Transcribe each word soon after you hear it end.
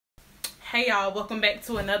Hey y'all, welcome back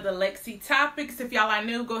to another Lexii Topics. If y'all are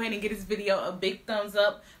new, go ahead and give this video a big thumbs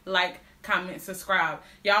up, like, comment, subscribe.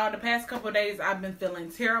 Y'all, the past couple of days I've been feeling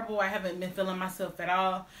terrible. I haven't been feeling myself at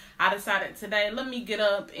all. I decided today, let me get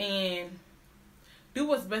up and do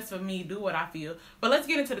what's best for me, do what I feel. But let's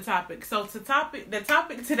get into the topic. So the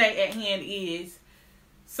topic today at hand is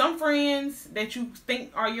some friends that you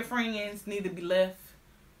think are your friends need to be left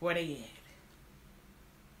where they at.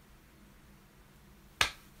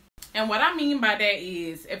 And what I mean by that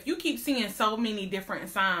is, if you keep seeing so many different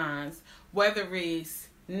signs, whether it's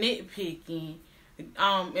nitpicking,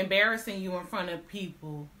 embarrassing you in front of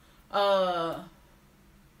people,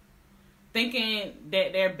 thinking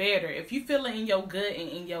that they're better, if you feel it in your gut and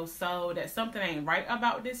in your soul that something ain't right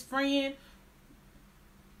about this friend,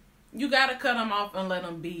 you gotta cut them off and let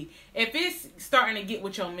them be. If it's starting to get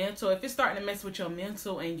with your mental, if it's starting to mess with your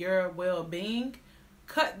mental and your well-being,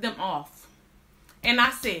 cut them off. And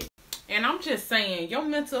I said, and I'm just saying, your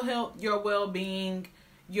mental health, your well-being,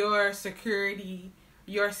 your security,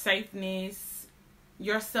 your safeness,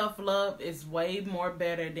 your self-love is way more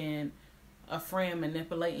better than a friend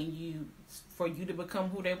manipulating you for you to become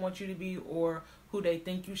who they want you to be or who they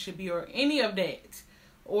think you should be or any of that.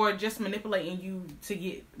 Or just manipulating you to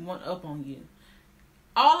get one up on you.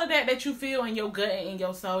 All of that you feel in your gut and in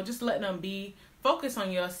your soul, just let them be. Focus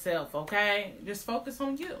on yourself, okay? Just focus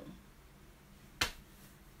on you.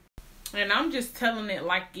 And I'm just telling it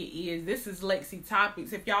like it is. This is Lexii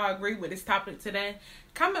Topics. If y'all agree with this topic today,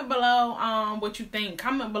 comment below what you think.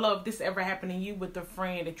 Comment below if this ever happened to you with a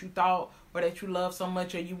friend that you thought or that you love so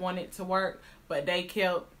much or you wanted to work, but they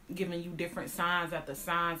kept giving you different signs after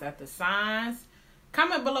signs after signs.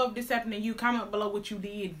 Comment below if this happened to you. Comment below what you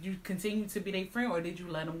did. Did you continue to be their friend or did you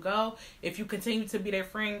let them go? If you continue to be their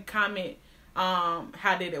friend, comment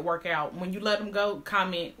how did it work out. When you let them go,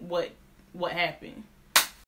 comment what happened.